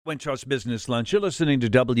Winchell's Business Lunch. You're listening to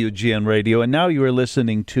WGN Radio, and now you are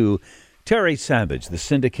listening to Terry Savage, the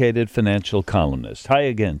syndicated financial columnist. Hi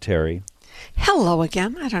again, Terry. Hello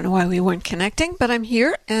again. I don't know why we weren't connecting, but I'm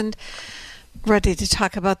here and ready to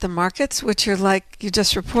talk about the markets, which are like you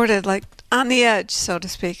just reported, like on the edge, so to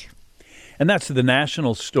speak. And that's the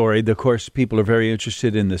national story. Of course, people are very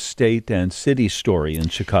interested in the state and city story in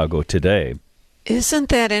Chicago today. Isn't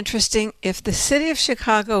that interesting? If the city of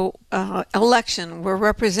Chicago election were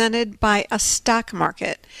represented by a stock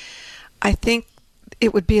market, I think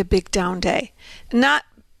it would be a big down day. Not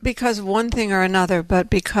because of one thing or another, but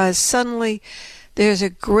because suddenly there's a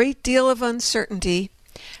great deal of uncertainty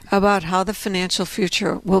about how the financial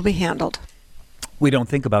future will be handled. We don't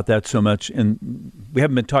think about that so much, and we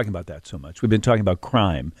haven't been talking about that so much. We've been talking about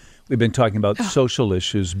crime. We've been talking about social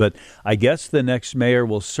issues, but I guess the next mayor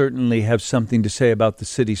will certainly have something to say about the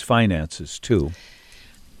city's finances, too.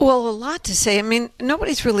 Well, a lot to say. I mean,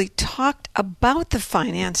 nobody's really talked about the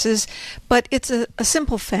finances, but it's a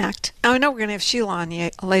simple fact. I know we're going to have Sheila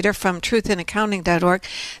on later from truthinaccounting.org.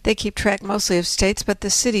 They keep track mostly of states, but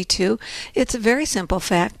the city, too. It's a very simple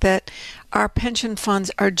fact that our pension funds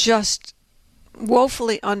are just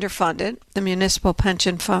woefully underfunded, the municipal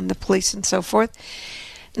pension fund, the police, and so forth.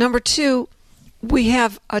 Number two, we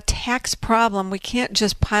have a tax problem. We can't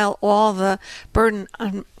just pile all the burden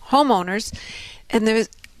on homeowners. And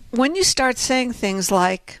when you start saying things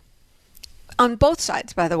like, on both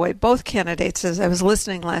sides, by the way, both candidates, as I was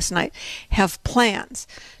listening last night, have plans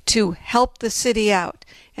to help the city out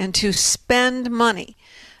and to spend money,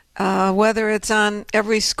 whether it's on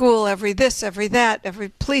every school, every this, every that, every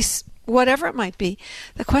police, whatever it might be.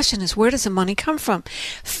 The question is, where does the money come from?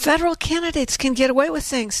 Federal candidates can get away with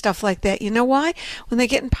saying stuff like that. You know why? When they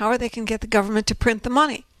get in power, they can get the government to print the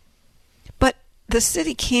money. But the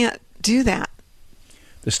city can't do that.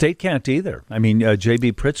 The state can't either. I mean,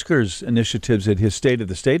 J.B. Pritzker's initiatives at his State of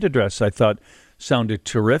the State address, I thought, sounded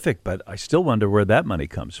terrific, but I still wonder where that money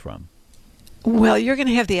comes from. Well, you're going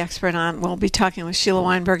to have the expert on. We'll be talking with Sheila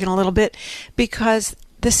Weinberg in a little bit, because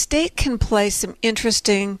the state can play some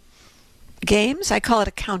interesting games. I call it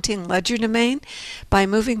accounting legerdemain, by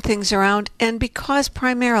moving things around. And because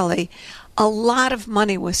primarily a lot of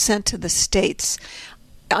money was sent to the states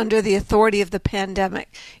under the authority of the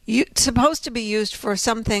pandemic, it's supposed to be used for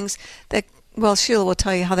some things that, well, Sheila will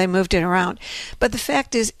tell you how they moved it around. But the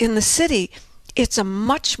fact is, in the city, it's a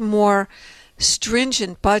much more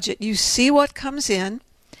stringent budget. You see what comes in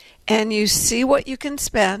and you see what you can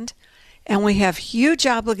spend, and we have huge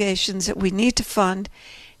obligations that we need to fund.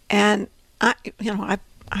 And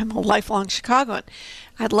I'm a lifelong Chicagoan.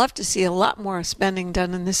 I'd love to see a lot more spending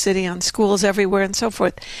done in the city on schools everywhere and so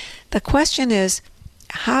forth. The question is,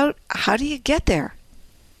 how do you get there?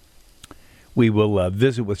 We will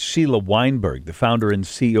visit with Sheila Weinberg, the founder and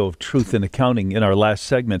CEO of Truth in Accounting, in our last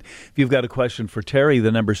segment. If you've got a question for Terry,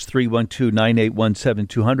 the number's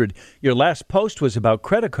 312-981-7200. Your last post was about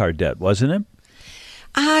credit card debt, wasn't it?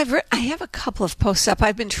 I have a couple of posts up.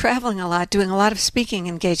 I've been traveling a lot, doing a lot of speaking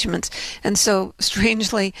engagements. And so,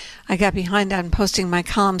 strangely, I got behind on posting my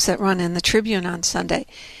columns that run in the Tribune on Sunday.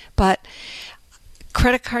 But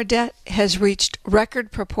credit card debt has reached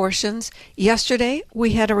record proportions. Yesterday,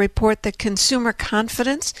 we had a report that consumer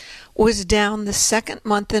confidence was down the second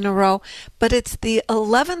month in a row, but it's the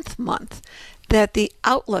 11th month that the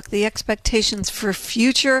outlook, the expectations for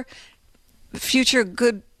future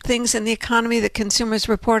good things in the economy that consumers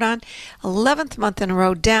report on, 11th month in a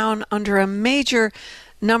row down under a major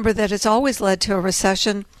number that has always led to a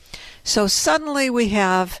recession. So suddenly we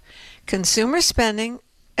have consumer spending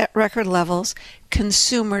at record levels,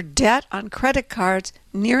 consumer debt on credit cards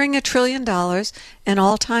nearing $1 trillion, an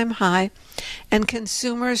all-time high, and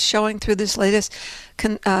consumers showing through this latest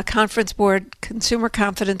Conference Board Consumer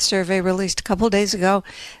Confidence Survey released a couple of days ago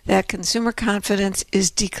that consumer confidence is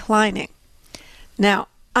declining. Now,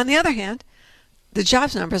 on the other hand, the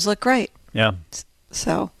jobs numbers look great. Yeah.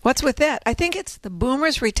 So what's with that? I think it's the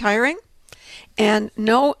boomers retiring and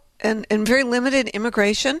very limited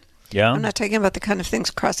immigration. Yeah. I'm not talking about the kind of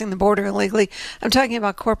things crossing the border illegally. I'm talking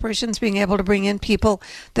about corporations being able to bring in people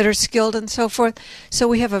that are skilled and so forth. So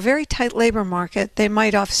we have a very tight labor market. They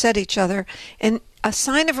might offset each other. And a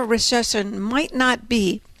sign of a recession might not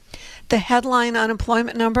be the headline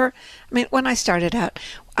unemployment number. I mean, when I started out,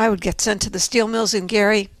 I would get sent to the steel mills in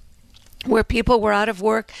Gary where people were out of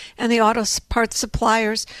work, and the auto parts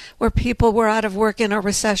suppliers where people were out of work in a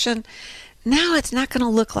recession. Now it's not going to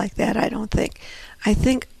look like that, I don't think. I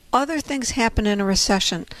think other things happen in a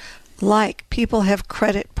recession, like people have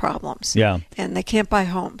credit problems, yeah, and they can't buy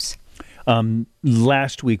homes.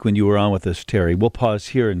 Last week when you were on with us, Terry, we'll pause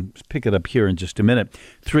here and pick it up here in just a minute.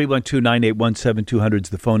 312-981-7200 is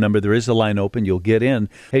the phone number. There is a line open. You'll get in.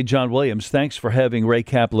 Hey, John Williams, thanks for having Ray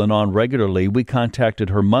Kaplan on regularly. We contacted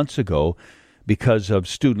her months ago. Because of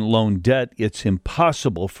student loan debt, it's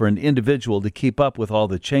impossible for an individual to keep up with all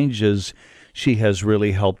the changes. She has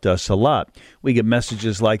really helped us a lot. We get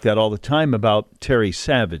messages like that all the time about Terry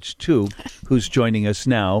Savage, too, who's joining us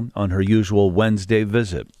now on her usual Wednesday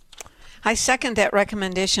visit. I second that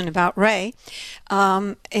recommendation about Ray,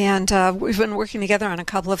 and we've been working together on a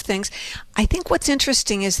couple of things. I think what's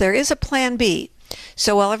interesting is there is a plan B.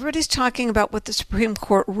 So while everybody's talking about what the Supreme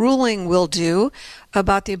Court ruling will do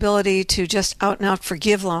about the ability to just out and out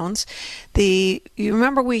forgive loans, you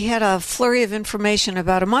remember we had a flurry of information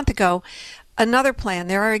about a month ago. Another plan,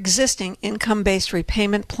 there are existing income-based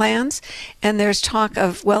repayment plans, and there's talk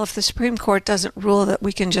of, well, if the Supreme Court doesn't rule that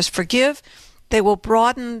we can just forgive, they will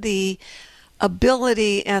broaden the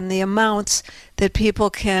ability and the amounts that people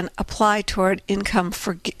can apply toward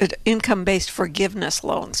income-based forgiveness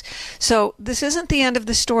loans. So this isn't the end of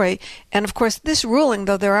the story. And of course, this ruling,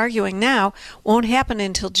 though they're arguing now, won't happen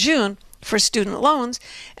until June for student loans.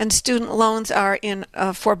 And student loans are in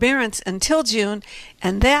forbearance until June.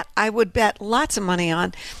 And that, I would bet lots of money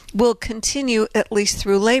on, will continue at least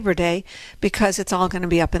through Labor Day because it's all going to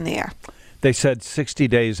be up in the air. They said 60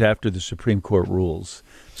 days after the Supreme Court rules.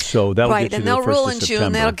 So that'll get you and to the they'll 1st rule of in September.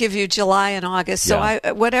 June. That'll give you July and August. So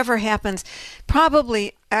whatever happens,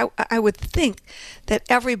 probably I would think that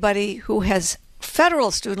everybody who has federal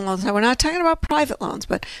student loans, now we're not talking about private loans,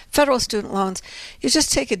 but federal student loans, you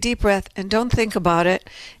just take a deep breath and don't think about it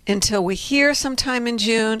until we hear sometime in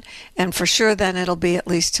June, and for sure then it'll be at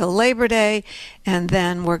least till Labor Day, and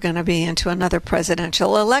then we're going to be into another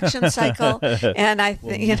presidential election cycle, and I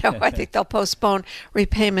think they'll postpone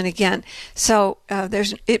repayment again. So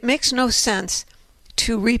it makes no sense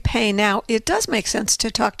to repay now. It does make sense to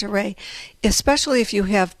talk to Ray, especially if you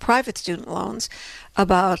have private student loans,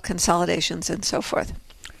 about consolidations and so forth.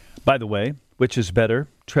 By the way, which is better,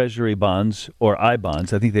 Treasury bonds or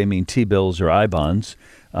I-bonds? I think they mean T-bills or I-bonds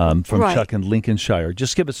from right. Chuck in Lincolnshire.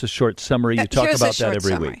 Just give us a short summary. You talk about that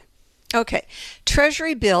every week. Okay.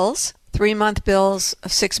 Treasury bills, 3-month bills,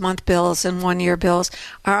 6-month bills, and 1-year bills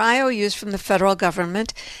are IOUs from the federal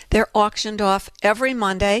government. They're auctioned off every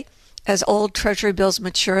Monday as old Treasury bills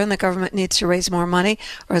mature and the government needs to raise more money,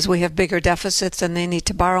 or as we have bigger deficits and they need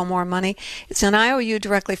to borrow more money. It's an IOU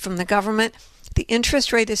directly from the government. The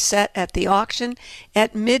interest rate is set at the auction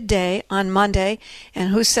at midday on Monday. And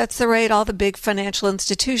who sets the rate? All the big financial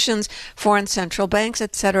institutions, foreign central banks,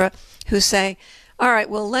 etc., who say, all right,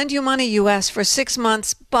 we'll lend you money, U.S., for 6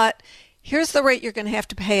 months, but here's the rate you're going to have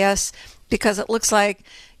to pay us because it looks like,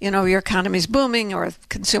 your economy's booming or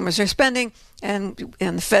consumers are spending and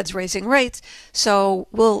the Fed's raising rates. So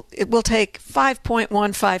it will take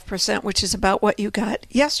 5.15%, which is about what you got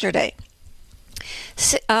yesterday.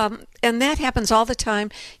 And that happens all the time.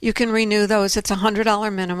 You can renew those. It's a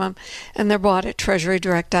 $100 minimum, and they're bought at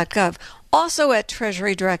treasurydirect.gov. Also at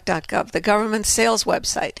treasurydirect.gov, the government sales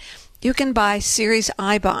website, you can buy Series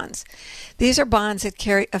I bonds. These are bonds that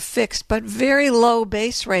carry a fixed but very low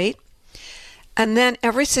base rate, and then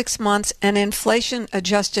every 6 months an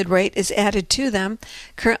inflation-adjusted rate is added to them,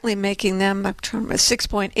 currently making them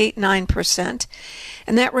 6.89%,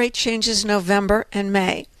 and that rate changes November and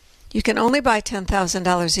May. You can only buy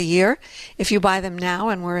 $10,000 a year. If you buy them now,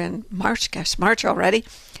 and we're in March already,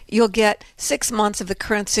 you'll get 6 months of the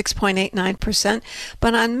current 6.89%.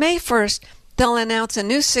 But on May 1st, they'll announce a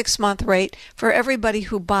new 6-month rate for everybody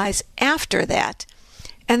who buys after that.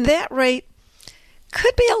 And that rate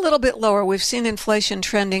could be a little bit lower. We've seen inflation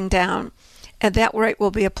trending down, and that rate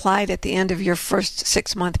will be applied at the end of your first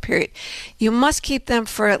 6-month period. You must keep them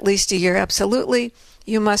for at least a year, absolutely.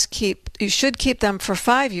 You should keep them for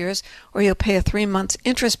 5 years, or you'll pay a 3-month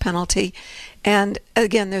interest penalty. And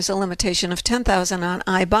again, there's a limitation of $10,000 on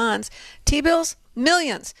I bonds. T-bills,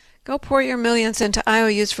 millions. Go pour your millions into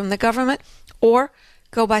IOUs from the government, or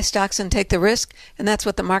go buy stocks and take the risk. And that's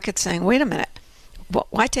what the market's saying. Wait a minute.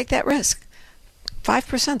 Why take that risk?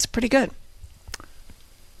 5% is pretty good.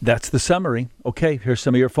 That's the summary. Okay, here's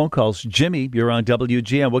some of your phone calls. Jimmy, you're on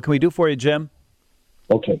WGN. What can we do for you, Jim?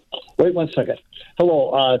 Okay. Wait 1 second.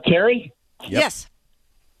 Hello, Terry? Yep. Yes.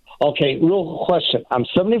 Okay, real question. I'm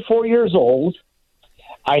 74 years old.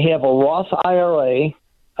 I have a Roth IRA.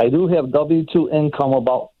 I do have W-2 income,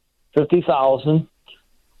 about $50,000.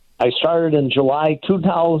 I started in July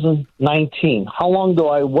 2019. How long do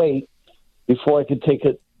I wait before I could take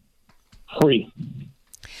it free?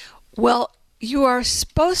 Well, you're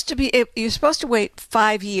supposed to wait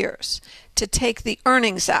 5 years to take the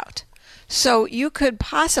earnings out. So you could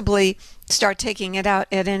possibly start taking it out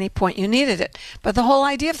at any point you needed it. But the whole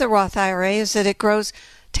idea of the Roth IRA is that it grows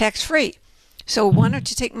tax-free. So why don't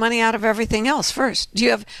you take money out of everything else first? Do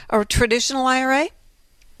you have a traditional IRA?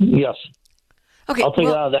 Yes. Okay. I'll take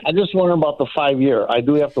it out of that. I just wonder about the 5 year. I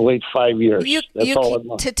do have to wait 5 years. That's all I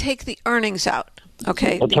want. To take the earnings out.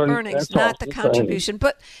 Okay, I'll the turn- earnings, that's not all. the Just contribution.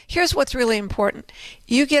 But here's what's really important.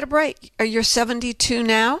 You get a break. Are you 72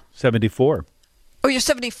 now? 74. Oh, you're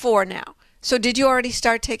 74 now. So did you already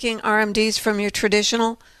start taking RMDs from your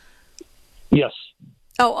traditional? Yes.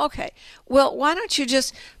 Oh, okay. Well, why don't you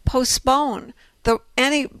just postpone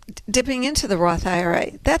any dipping into the Roth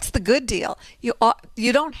IRA? That's the good deal. You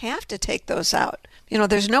don't have to take those out.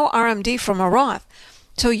 There's no RMD from a Roth.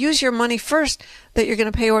 So use your money first that you're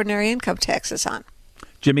going to pay ordinary income taxes on.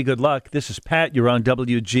 Jimmy, good luck. This is Pat. You're on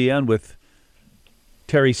WGN with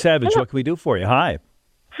Terry Savage. Hello. What can we do for you? Hi.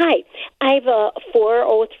 Hi. I have a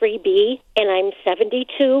 403B, and I'm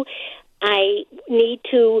 72. I need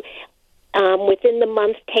to, within the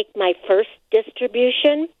month, take my first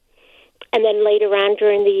distribution, and then later on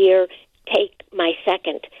during the year, take my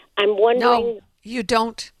second. I'm wondering... No, you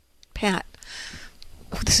don't, Pat.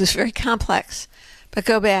 This is very complex. But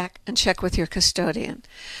go back and check with your custodian.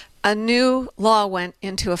 A new law went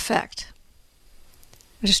into effect.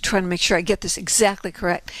 I'm just trying to make sure I get this exactly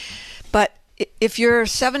correct. But if you're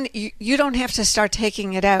 70, you don't have to start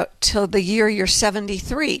taking it out till the year you're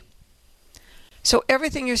 73. So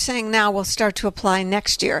everything you're saying now will start to apply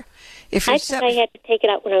next year. If you're I thought I had to take it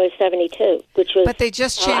out when I was 72, which was... But they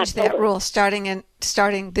just changed that October. rule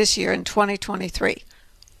starting this year in 2023.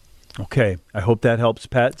 Okay. I hope that helps,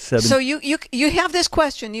 Pat. So you have this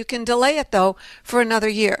question. You can delay it, though, for another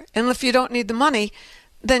year. And if you don't need the money,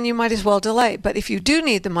 then you might as well delay. But if you do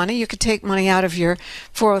need the money, you could take money out of your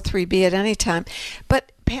 403B at any time.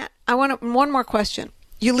 But, Pat, I want one more question.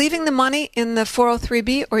 You leaving the money in the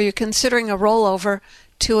 403B, or are you considering a rollover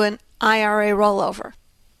to an IRA rollover?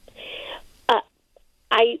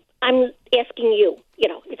 I'm asking you.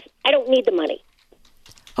 I don't need the money.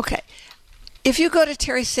 Okay. If you go to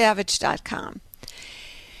terrysavage.com,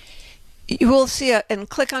 you will see and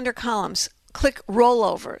click under columns, click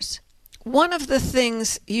rollovers. One of the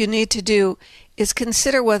things you need to do is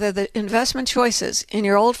consider whether the investment choices in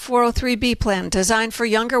your old 403B plan designed for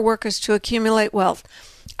younger workers to accumulate wealth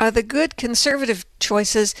are the good conservative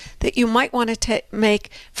choices that you might want to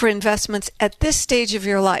make for investments at this stage of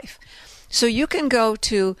your life. So you can go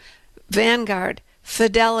to Vanguard,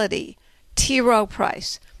 Fidelity, T. Rowe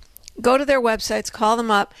Price. Go to their websites, call them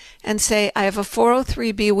up, and say, I have a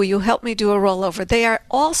 403B. Will you help me do a rollover? They are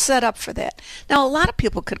all set up for that. Now, a lot of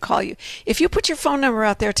people could call you. If you put your phone number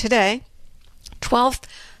out there today, 12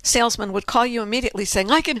 salesmen would call you immediately saying,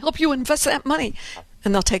 I can help you invest that money.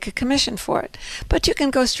 And they'll take a commission for it. But you can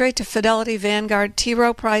go straight to Fidelity, Vanguard, T.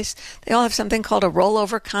 Rowe Price. They all have something called a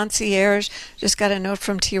rollover concierge. Just got a note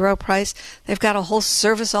from T. Rowe Price. They've got a whole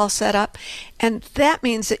service all set up. And that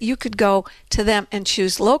means that you could go to them and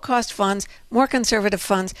choose low-cost funds, more conservative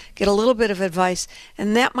funds, get a little bit of advice,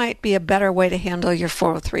 and that might be a better way to handle your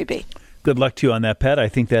 403B. Good luck to you on that, Pat. I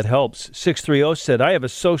think that helps. 630 said, I have a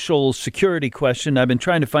Social Security question I've been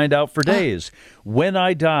trying to find out for days. When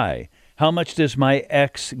I die, how much does my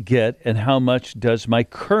ex get and how much does my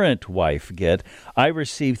current wife get? I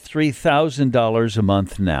receive $3,000 a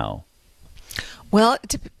month now. Well,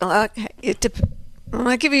 I'll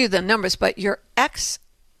give you the numbers, but your ex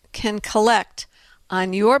can collect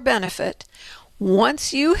on your benefit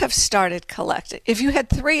once you have started collecting. If you had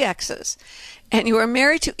 3 exes and you were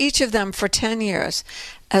married to each of them for 10 years,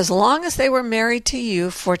 as long as they were married to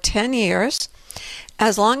you for 10 years,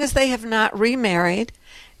 as long as they have not remarried,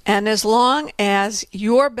 and as long as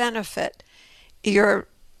your benefit, your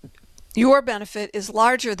benefit is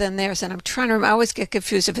larger than theirs, and I'm trying to remember, I always get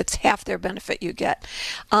confused if it's half their benefit you get,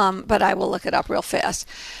 but I will look it up real fast.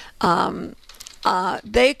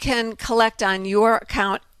 They can collect on your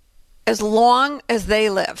account as long as they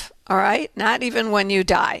live, all right? Not even when you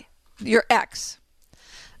die. Your ex,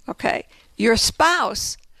 okay? Your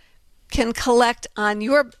spouse can collect on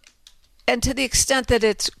your, and to the extent that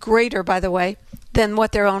it's greater, by the way, than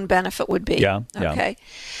what their own benefit would be. Yeah. Okay.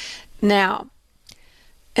 Now,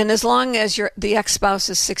 and as long as the ex-spouse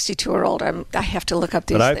is 62 or older, I have to look up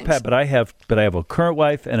these things. But I have a current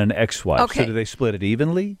wife and an ex-wife. Okay. So do they split it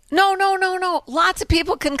evenly? No. Lots of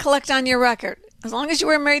people can collect on your record. As long as you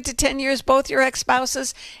were married to 10 years, both your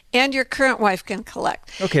ex-spouses and your current wife can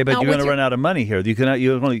collect. Okay, but Now, you're going to with run out of money here.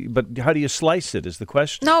 But how do you slice it is the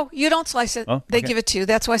question. No, you don't slice it. Oh, They okay. give it to you.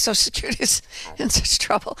 That's why Social Security is in such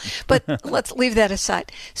trouble. But let's leave that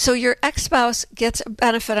aside. So your ex-spouse gets a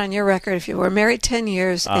benefit on your record if you were married 10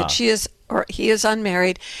 years, that she is or he is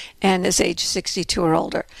unmarried and is age 62 or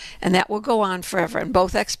older. And that will go on forever. And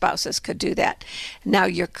both ex-spouses could do that. Now,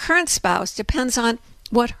 your current spouse depends on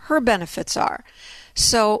what her benefits are.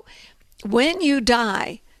 So when you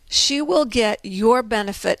die, she will get your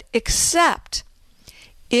benefit, except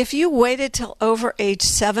if you waited till over age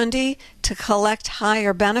 70 to collect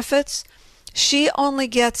higher benefits, she only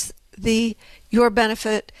gets your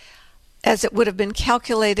benefit as it would have been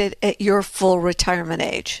calculated at your full retirement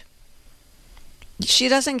age. She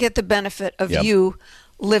doesn't get the benefit of you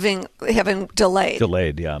having delayed.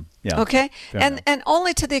 Delayed, yeah. Okay? Fair And enough. and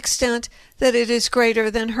only to the extent that it is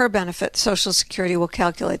greater than her benefit. Social Security will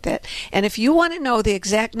calculate that. And if you want to know the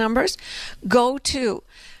exact numbers, go to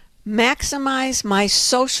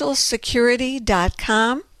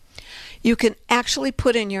maximizemysocialsecurity.com. You can actually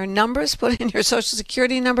put in your numbers, put in your Social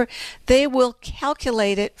Security number. They will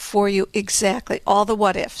calculate it for you exactly, all the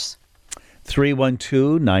what-ifs.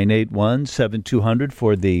 312-981-7200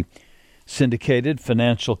 for the syndicated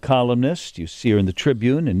financial columnist. You see her in the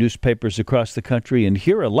Tribune and newspapers across the country and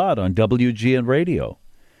hear a lot on WGN Radio.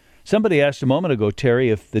 Somebody asked a moment ago, Terry,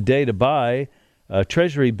 if the day to buy a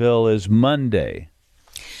Treasury bill is Monday.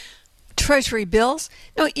 Treasury bills?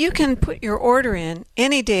 No, you can put your order in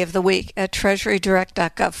any day of the week at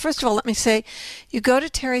treasurydirect.gov. First of all, let me say, you go to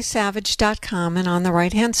terrysavage.com and on the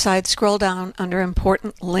right-hand side, scroll down under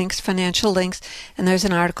important links, financial links, and there's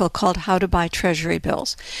an article called How to Buy Treasury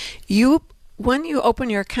Bills. When you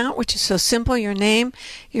open your account, which is so simple, your name,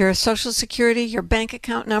 your Social Security, your bank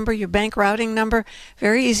account number, your bank routing number,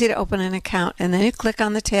 very easy to open an account. And then you click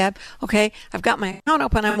on the tab, okay, I've got my account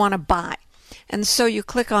open, I want to buy. And so you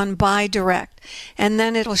click on Buy Direct, and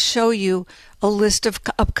then it'll show you a list of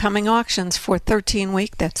upcoming auctions for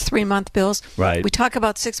 13-week, that's 3-month bills. Right. We talk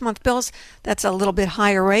about 6-month bills, that's a little bit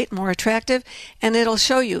higher rate, more attractive, and it'll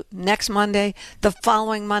show you next Monday, the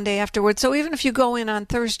following Monday afterwards. So even if you go in on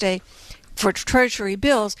Thursday for Treasury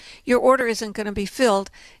bills, your order isn't going to be filled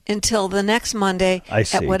until the next Monday I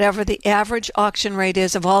see. at whatever the average auction rate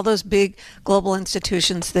is of all those big global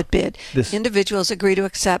institutions that bid. Individuals agree to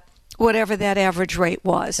accept whatever that average rate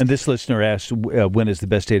was. And this listener asked, when is the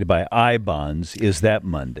best day to buy I-bonds? Is that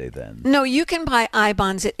Monday then? No, you can buy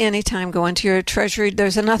I-bonds at any time. Go into your Treasury.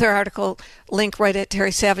 There's another article link right at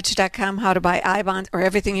terrysavage.com, how to buy I-bonds, or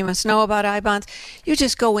everything you must know about I-bonds. You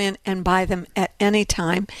just go in and buy them at any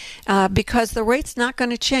time because the rate's not going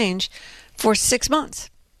to change for 6 months.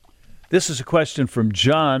 This is a question from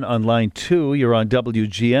John on line 2. You're on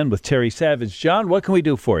WGN with Terry Savage. John, what can we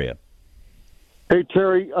do for you? Hey,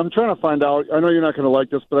 Terry, I'm trying to find out. I know you're not going to like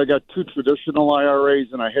this, but I got 2 traditional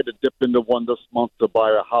IRAs, and I had to dip into one this month to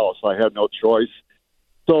buy a house. I had no choice.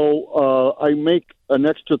 So I make an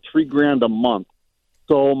extra $3,000 a month.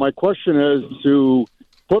 So my question is to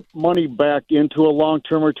put money back into a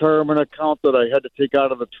long-term retirement account that I had to take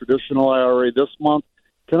out of the traditional IRA this month.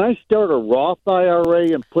 Can I start a Roth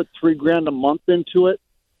IRA and put $3,000 a month into it?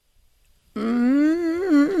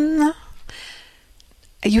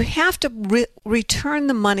 You have to return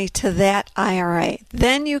the money to that IRA.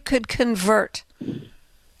 Then you could convert.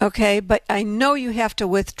 Okay, but I know you have to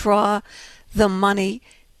withdraw the money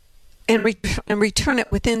and return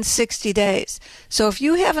it within 60 days. So if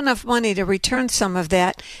you have enough money to return some of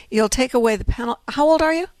that, you'll take away the penalty. How old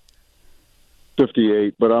are you?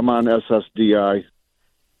 58, but I'm on SSDI.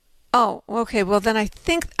 Oh, okay. Well, then I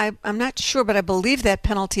think, I'm not sure, but I believe that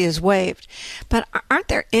penalty is waived. But aren't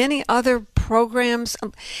there any other programs?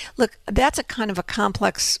 Look, that's a kind of a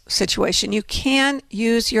complex situation. You can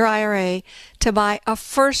use your IRA to buy a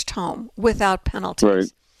first home without penalties.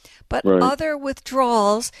 Right. But Right. other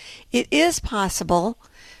withdrawals, it is possible,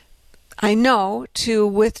 I know, to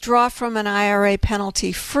withdraw from an IRA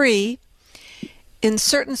penalty-free in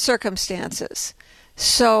certain circumstances.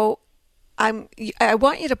 So I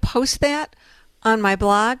want you to post that on my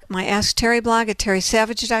blog, my Ask Terry blog at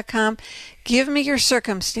terrysavage.com. Give me your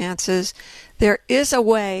circumstances. There is a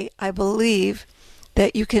way, I believe,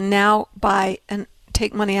 that you can now buy and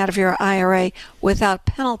take money out of your IRA without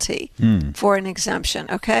penalty for an exemption,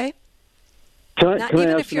 okay? Can I even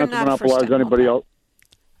ask if you you're not to not a monopolize first-time anybody else?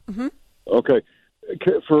 Mm-hmm. Okay.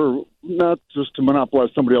 For not just to monopolize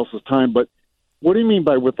somebody else's time, but what do you mean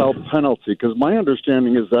by without penalty? Because my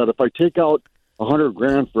understanding is that if I take out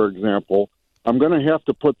 $100,000, for example, I'm going to have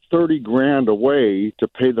to put $30,000 away to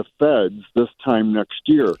pay the feds this time next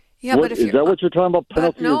year. Yeah, but if is you're, that what you're talking about?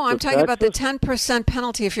 Penalty? no, I'm talking about the taxes? 10%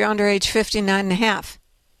 penalty if you're under age 59 and a half.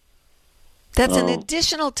 That's an Oh.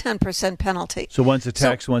 additional 10% penalty. So one's a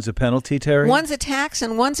tax, one's a penalty, Terry? One's a tax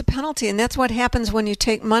and one's a penalty, and that's what happens when you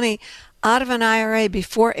take money out of an IRA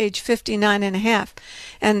before age 59 and a half.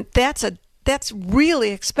 And that's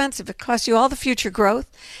really expensive. It costs you all the future growth.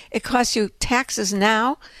 It costs you taxes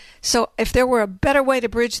now. So if there were a better way to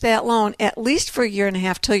bridge that loan, at least for a year and a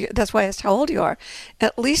half, that's why I asked how old you are,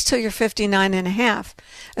 at least till you're 59 and a half,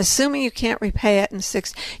 assuming you can't repay it in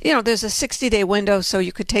there's a 60-day window so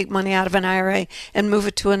you could take money out of an IRA and move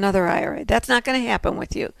it to another IRA. That's not going to happen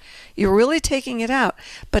with you. You're really taking it out,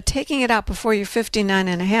 but taking it out before you're 59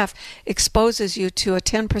 and a half exposes you to a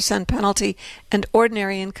 10% penalty and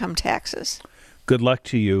ordinary income taxes. Good luck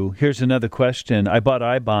to you. Here's another question. I bought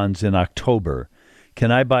I-bonds in October. Can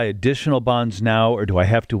I buy additional bonds now, or do I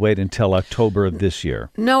have to wait until October of this year?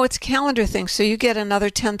 No, it's a calendar thing. So you get another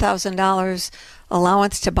 $10,000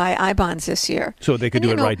 allowance to buy I-bonds this year. So they could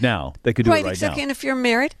do it right now. They could do it right exactly. now. And if you're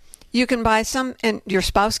married, you can buy some, and your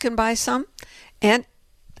spouse can buy some. And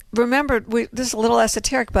remember, this is a little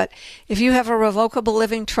esoteric, but if you have a revocable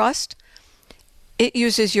living trust, it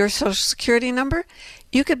uses your Social Security number.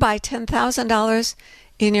 You could buy $10,000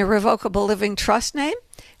 in your revocable living trust name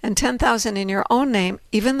and $10,000 in your own name,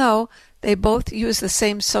 even though they both use the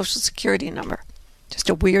same Social Security number. Just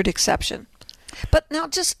a weird exception. But now,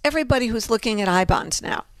 just everybody who's looking at I-bonds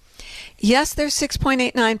now. Yes, they're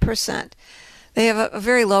 6.89%. They have a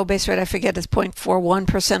very low base rate. I forget, it's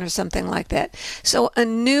 0.41% or something like that. So a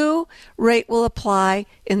new rate will apply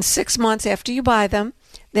in 6 months after you buy them.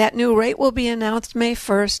 That new rate will be announced May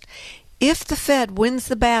 1st. If the Fed wins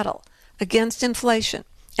the battle against inflation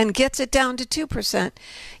and gets it down to 2%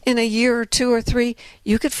 in a year or two or three,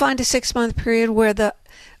 you could find a 6-month period where the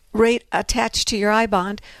rate attached to your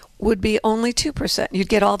I-bond would be only 2%. You'd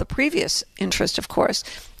get all the previous interest, of course,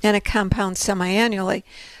 and it compounds semi-annually.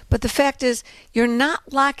 But the fact is, you're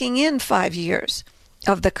not locking in 5 years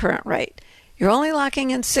of the current rate. You're only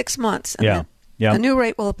locking in 6 months. And the new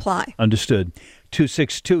rate will apply. Understood.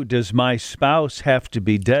 262, does my spouse have to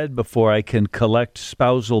be dead before I can collect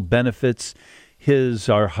spousal benefits? His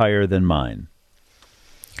are higher than mine.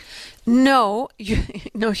 No,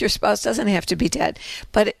 your spouse doesn't have to be dead,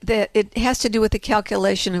 but it has to do with the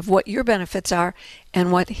calculation of what your benefits are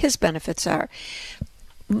and what his benefits are.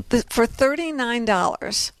 For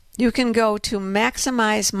 $39, you can go to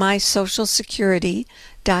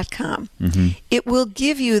MaximizeMySocialSecurity.com. Mm-hmm. It will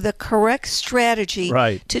give you the correct strategy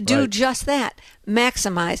to do just that.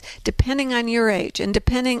 Maximize, depending on your age and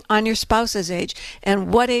depending on your spouse's age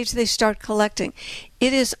and what age they start collecting.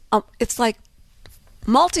 It's like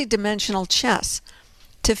multidimensional chess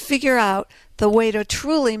to figure out the way to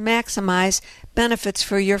truly maximize benefits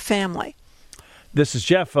for your family. This is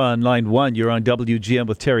Jeff on line 1. You're on WGN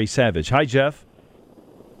with Terry Savage. Hi, Jeff.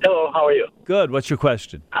 Hello, how are you? Good. What's your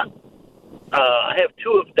question? I have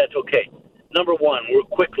two, if that's okay. Number one, real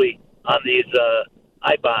quickly on these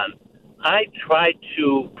I-bonds. I tried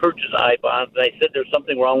to purchase I-bonds, and I said there's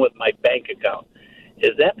something wrong with my bank account.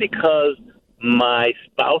 Is that because my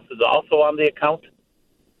spouse is also on the account?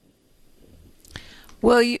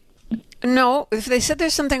 Well, no. If they said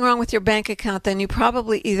there's something wrong with your bank account, then you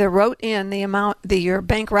probably either wrote in your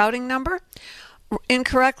bank routing number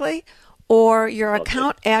incorrectly, or your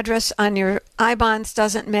account address on your I-bonds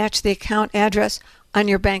doesn't match the account address on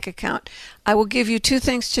your bank account. I will give you two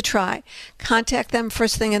things to try. Contact them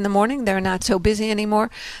first thing in the morning. They're not so busy anymore.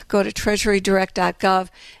 Go to treasurydirect.gov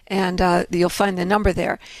and you'll find the number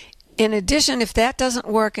there. In addition, if that doesn't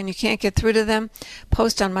work and you can't get through to them,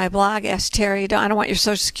 post on my blog, Ask Terry. I don't want your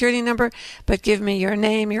Social Security number, but give me your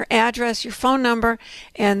name, your address, your phone number,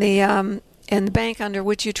 and the bank under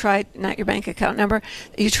which you tried, not your bank account number,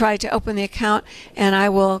 you tried to open the account, and I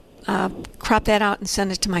will crop that out and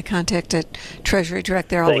send it to my contact at Treasury Direct.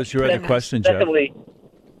 There. What was your other question, Jeff? Secondly,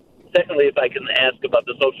 if I can ask about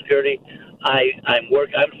the Social Security, I'm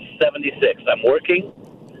 76. I'm working.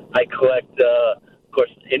 I collect, of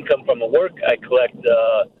course, income from the work. I collect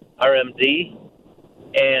RMD,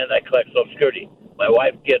 and I collect Social Security. My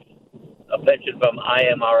wife gets a pension from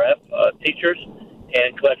IMRF teachers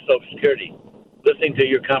and collects Social Security. Listening to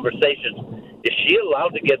your conversations, is she allowed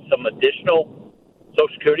to get some additional Social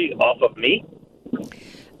Security off of me?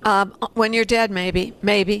 When you're dead, maybe.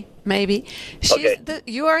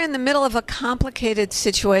 You are in the middle of a complicated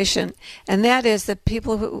situation, and that is that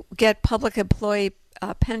people who get public employee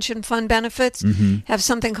pension fund benefits have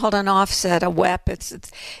something called an offset, a WEP.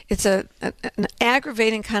 It's an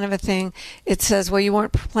aggravating kind of a thing. It says, well, you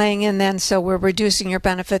weren't playing in then, so we're reducing your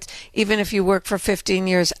benefits, even if you work for 15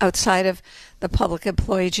 years outside of the public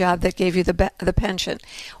employee job that gave you the pension.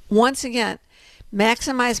 Once again,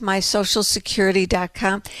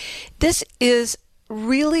 MaximizeMySocialSecurity.com. This is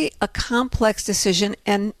really a complex decision,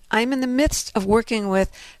 and I'm in the midst of working with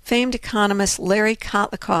famed economist Larry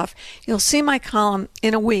Kotlikoff. You'll see my column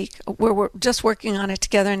in a week where we're just working on it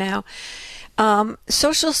together now.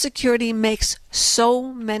 Social Security makes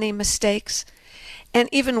so many mistakes, and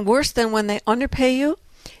even worse than when they underpay you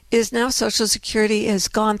is now Social Security has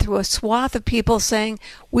gone through a swath of people saying,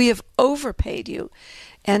 we have overpaid you.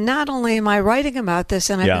 And not only am I writing about this,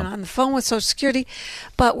 and I've been on the phone with Social Security,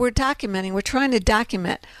 but we're trying to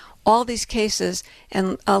document all these cases.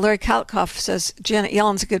 And Larry Kotlikoff says Janet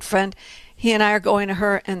Yellen's a good friend. He and I are going to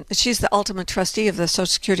her, and she's the ultimate trustee of the Social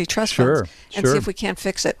Security Trust Funds, and see if we can't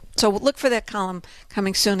fix it. So we'll look for that column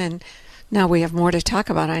coming soon, and now we have more to talk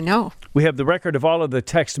about, I know. We have the record of all of the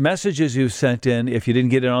text messages you sent in. If you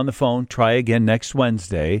didn't get it on the phone, try again next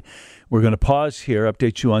Wednesday. We're going to pause here,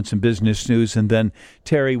 update you on some business news, and then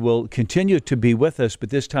Terry will continue to be with us, but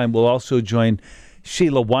this time we'll also join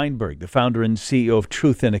Sheila Weinberg, the founder and CEO of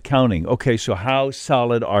Truth in Accounting. Okay, so how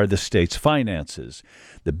solid are the state's finances?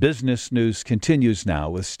 The business news continues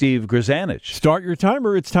now with Steve Grzanich. Start your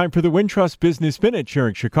timer. It's time for the Wintrust Business Minute,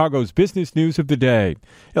 sharing Chicago's business news of the day.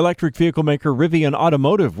 Electric vehicle maker Rivian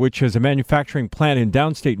Automotive, which has a manufacturing plant in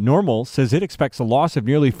downstate Normal, says it expects a loss of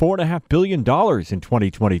nearly $4.5 billion in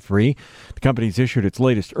 2023. The company's issued its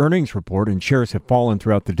latest earnings report, and shares have fallen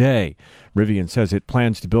throughout the day. Rivian says it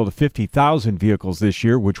plans to build 50,000 vehicles this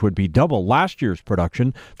year, which would be double last year's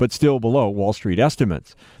production, but still below Wall Street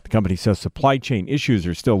estimates. The company says supply chain issues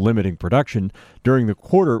are still limiting production. During the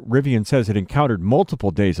quarter, Rivian says it encountered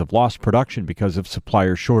multiple days of lost production because of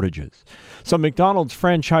supplier shortages. Some McDonald's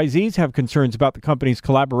franchisees have concerns about the company's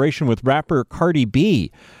collaboration with rapper Cardi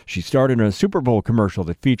B. She starred in a Super Bowl commercial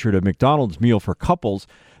that featured a McDonald's meal for couples.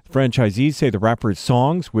 Franchisees say the rapper's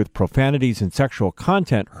songs with profanities and sexual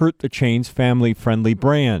content hurt the chain's family-friendly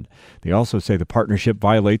brand. They also say the partnership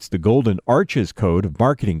violates the Golden Arches Code of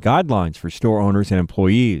marketing guidelines for store owners and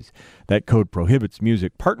employees. That code prohibits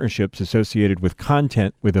music partnerships associated with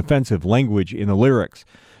content with offensive language in the lyrics.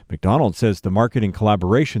 McDonald's says the marketing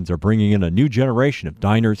collaborations are bringing in a new generation of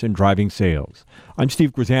diners and driving sales. I'm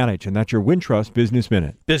Steve Grzanich, and that's your Wintrust Business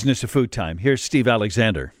Minute. Business of Food Time. Here's Steve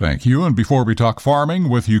Alexander. Thank you. And before we talk farming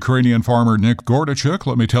with Ukrainian farmer Nick Gordachuk,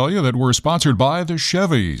 let me tell you that we're sponsored by the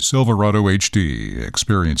Chevy Silverado HD.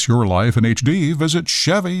 Experience your life in HD. Visit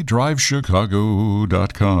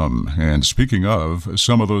ChevyDriveChicago.com. And speaking of,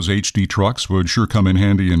 some of those HD trucks would sure come in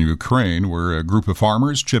handy in Ukraine, where a group of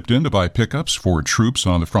farmers chipped in to buy pickups for troops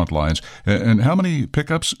on the front lines. And how many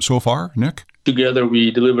pickups so far, Nick? Together, we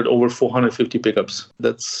delivered over 450 pickups.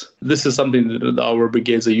 This is something that our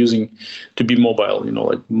brigades are using to be mobile,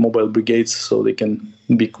 like mobile brigades, so they can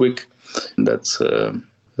be quick. And that's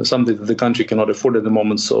something that the country cannot afford at the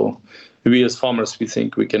moment. So we as farmers, we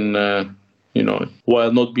think we can,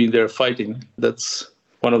 while not being there fighting, that's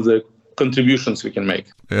one of the contributions we can make.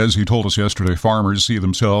 As he told us yesterday, farmers see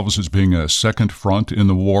themselves as being a second front in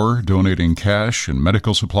the war, donating cash and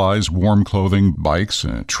medical supplies, warm clothing, bikes,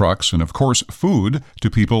 trucks, and of course food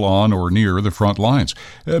to people on or near the front lines.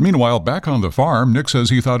 Meanwhile, back on the farm, Nick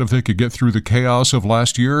says he thought if they could get through the chaos of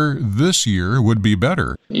last year, this year would be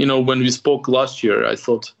better. When we spoke last year, I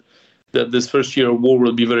thought that this first year of war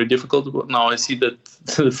will be very difficult. But now I see that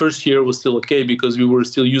the first year was still okay because we were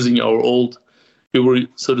still using we were,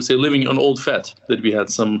 so to say, living on old fat, that we had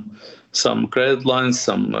some credit lines,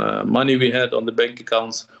 some money we had on the bank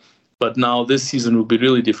accounts. But now this season will be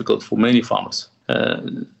really difficult for many farmers.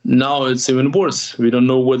 Now it's even worse. We don't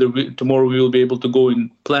know whether tomorrow we will be able to go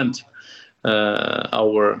and plant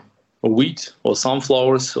our wheat or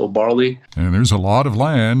sunflowers or barley. And there's a lot of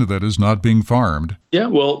land that is not being farmed. Yeah,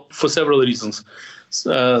 well, for several reasons.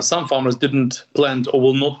 Some farmers didn't plant or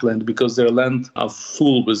will not plant because their land are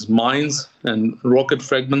full with mines and rocket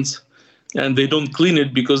fragments, and they don't clean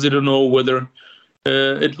it because they don't know whether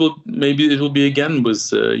it will be again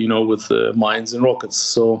with mines and rockets.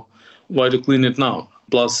 So why to clean it now?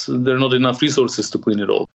 Plus, there are not enough resources to clean it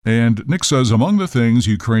all. And Nick says among the things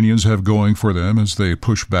Ukrainians have going for them as they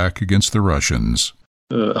push back against the Russians.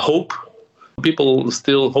 Hope. People are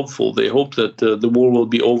still hopeful. They hope that the war will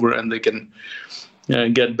be over and they can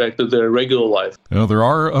get back to their regular life. Now, there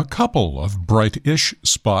are a couple of bright-ish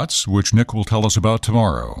spots, which Nick will tell us about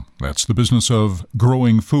tomorrow. That's the business of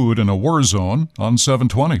growing food in a war zone on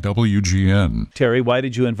 720 WGN. Terry, why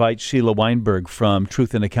did you invite Sheila Weinberg from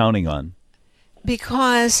Truth in Accounting on?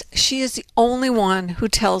 Because she is the only one who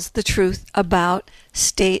tells the truth about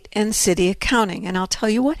state and city accounting. And I'll tell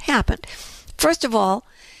you what happened. First of all,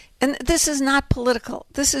 and this is not political.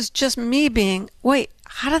 This is just me being, wait,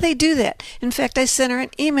 how do they do that? In fact, I sent her an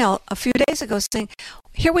email a few days ago saying,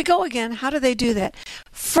 here we go again. How do they do that?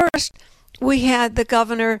 First, we had the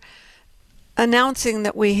governor announcing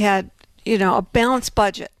that we had, a balanced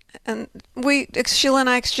budget. And Sheila and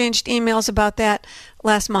I exchanged emails about that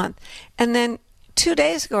last month. And then 2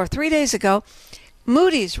 days ago or 3 days ago,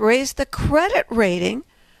 Moody's raised the credit rating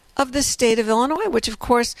of the state of Illinois, which of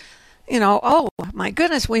course, oh my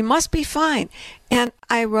goodness, we must be fine. And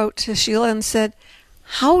I wrote to Sheila and said,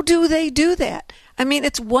 how do they do that? I mean,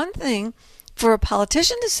 it's one thing for a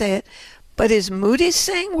politician to say it, but is Moody's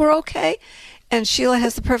saying we're okay? And Sheila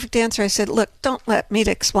has the perfect answer. I said, look, don't let me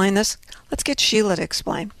to explain this. Let's get Sheila to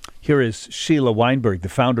explain. Here is Sheila Weinberg, the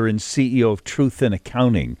founder and CEO of Truth in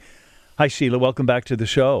Accounting. Hi, Sheila. Welcome back to the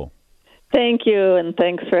show. Thank you, and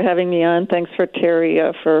thanks for having me on. Thanks for Terry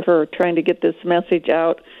for her trying to get this message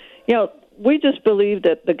out. We just believe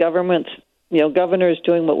that the government's, governor is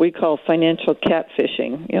doing what we call financial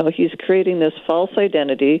catfishing. He's creating this false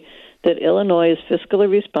identity that Illinois is fiscally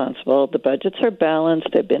responsible. The budgets are balanced.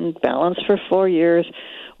 They've been balanced for 4 years.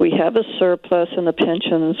 We have a surplus, and the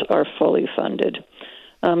pensions are fully funded.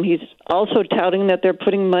 He's also touting that they're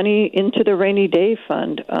putting money into the rainy day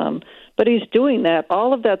fund. But he's doing that.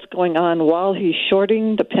 All of that's going on while he's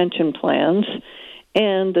shorting the pension plans,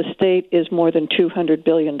 and the state is more than $200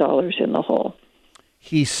 billion in the hole.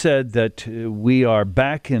 He said that we are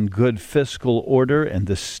back in good fiscal order, and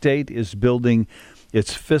the state is building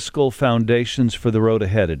its fiscal foundations for the road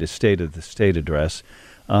ahead at his State of the State address.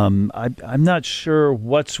 I'm not sure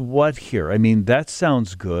what's what here. I mean, that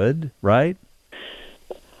sounds good, right?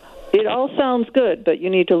 It all sounds good, but you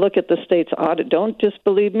need to look at the state's audit. Don't just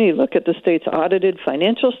believe me. Look at the state's audited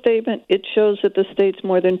financial statement. It shows that the state's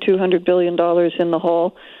more than $200 billion in the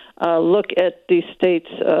hole. Look at the state's,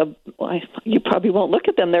 you probably won't look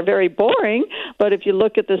at them. They're very boring. But if you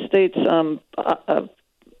look at the state's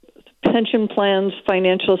pension plans,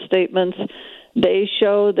 financial statements, they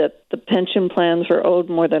show that the pension plans are owed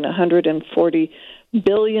more than $140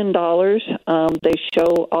 billion. They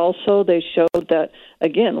showed that,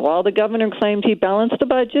 again, while the governor claimed he balanced the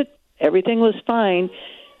budget, everything was fine,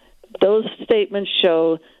 those statements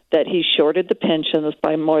show that he shorted the pensions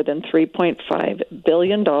by more than $3.5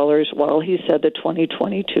 billion while he said the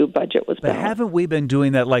 2022 budget was balanced. But haven't we been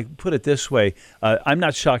doing that? Like, put it this way, I'm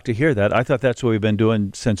not shocked to hear that. I thought that's what we've been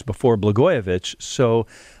doing since before Blagojevich. So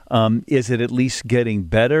is it at least getting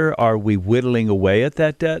better? Are we whittling away at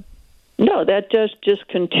that debt? No, that just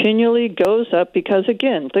continually goes up because,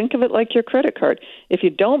 again, think of it like your credit card. If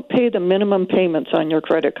you don't pay the minimum payments on your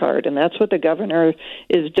credit card, and that's what the governor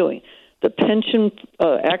is doing, the pension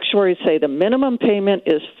actuaries say the minimum payment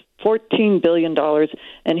is $14 billion,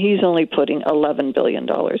 and he's only putting $11 billion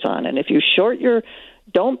on. And if you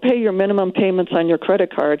don't pay your minimum payments on your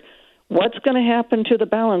credit card, what's going to happen to the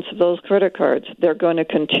balance of those credit cards? They're going to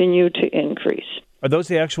continue to increase. Are those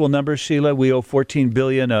the actual numbers, Sheila? We owe $14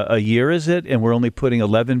 billion a year, is it? And we're only putting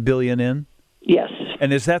 $11 billion in? Yes.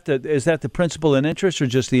 And is that the principal and interest, or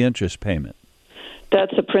just the interest payment?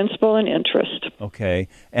 That's the principal and interest. Okay.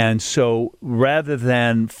 And so rather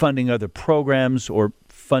than funding other programs or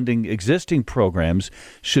funding existing programs,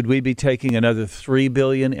 should we be taking another $3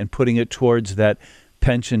 billion and putting it towards that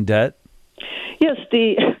pension debt? Yes,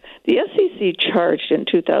 the SEC charged in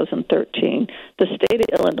 2013 the state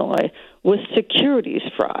of Illinois with securities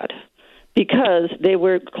fraud because they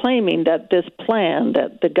were claiming that this plan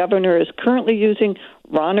that the governor is currently using,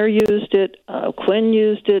 Ronner used it, Quinn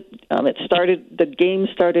used it. The game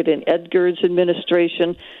started in Edgar's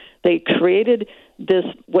administration. They created this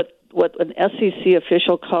what an SEC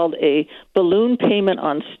official called a balloon payment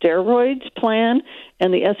on steroids plan,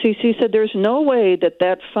 and the SEC said there's no way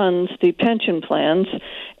that funds the pension plans,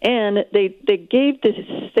 and they gave the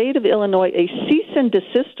state of Illinois a cease and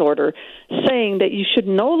desist order saying that you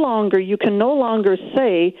can no longer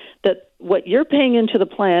say that what you're paying into the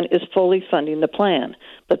plan is fully funding the plan.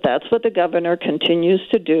 But that's what the governor continues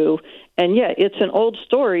to do. And yeah, it's an old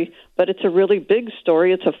story, but it's a really big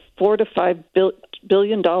story. It's a $4 to $5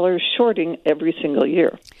 billion shorting every single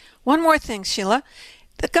year. One more thing, Sheila.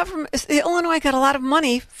 Illinois got a lot of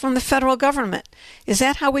money from the federal government. Is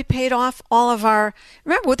that how we paid off all of our...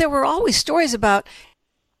 Remember, there were always stories about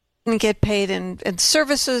didn't get paid, and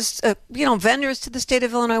services, vendors to the state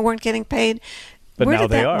of Illinois weren't getting paid. But Where now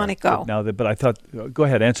did they that are. money go? But I thought, go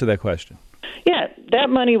ahead, answer that question. Yeah, that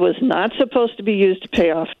money was not supposed to be used to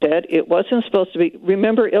pay off debt. It wasn't supposed to be.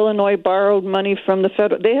 Remember, Illinois borrowed money from the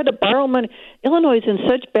federal. They had to borrow money. Illinois is in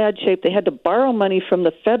such bad shape, they had to borrow money from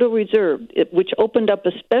the Federal Reserve, which opened up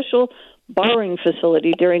a special borrowing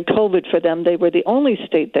facility during COVID for them. They were the only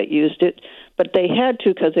state that used it, but they had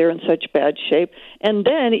to because they were in such bad shape. And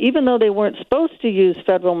then, even though they weren't supposed to use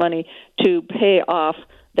federal money to pay off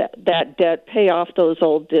that debt, pay off those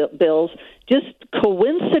old bills, just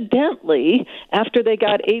coincidentally, after they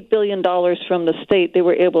got $8 billion from the state, they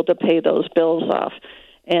were able to pay those bills off.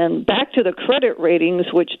 And back to the credit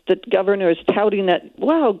ratings, which the governor is touting that,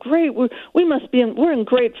 wow, great, we're in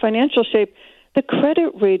great financial shape. The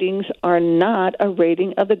credit ratings are not a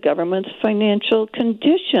rating of the government's financial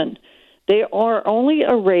condition. They are only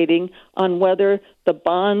a rating on whether the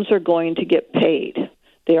bonds are going to get paid.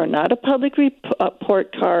 They are not a public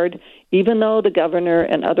report card, even though the governor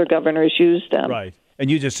and other governors use them. Right.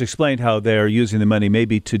 And you just explained how they're using the money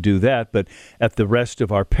maybe to do that, but at the rest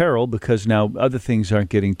of our peril, because now other things aren't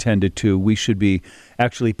getting tended to, we should be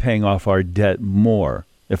actually paying off our debt more,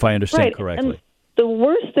 if I understand correctly. And the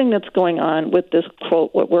worst thing that's going on with this,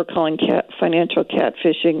 quote, what we're calling financial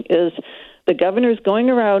catfishing, is the governor's going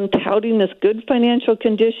around touting this good financial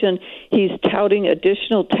condition. He's touting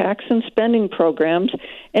additional tax and spending programs,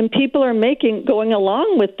 and people are going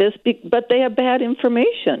along with this, but they have bad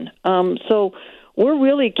information. So we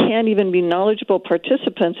really can't even be knowledgeable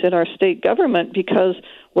participants in our state government because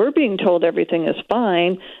we're being told everything is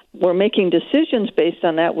fine. We're making decisions based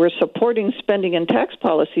on that. We're supporting spending and tax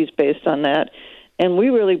policies based on that. And we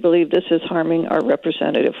really believe this is harming our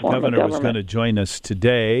representative form of government. The governor was going to join us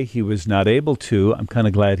today. He was not able to. I'm kind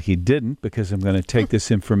of glad he didn't, because I'm going to take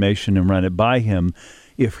this information and run it by him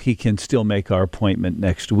if he can still make our appointment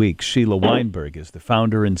next week. Sheila Weinberg is the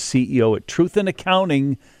founder and CEO at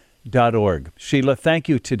truthandaccounting.org. Sheila, thank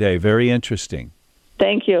you today. Very interesting.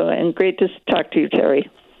 Thank you, and great to talk to you, Terry.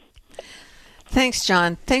 Thanks,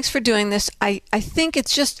 John. Thanks for doing this. I think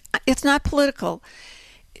it's not political.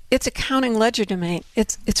 It's accounting legerdemain.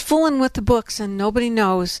 It's fooling with the books, and nobody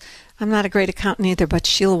knows. I'm not a great accountant either, but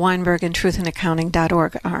Sheila Weinberg and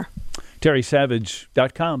truthandaccounting.org are.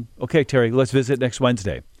 TerrySavage.com. Okay, Terry, let's visit next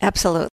Wednesday. Absolutely.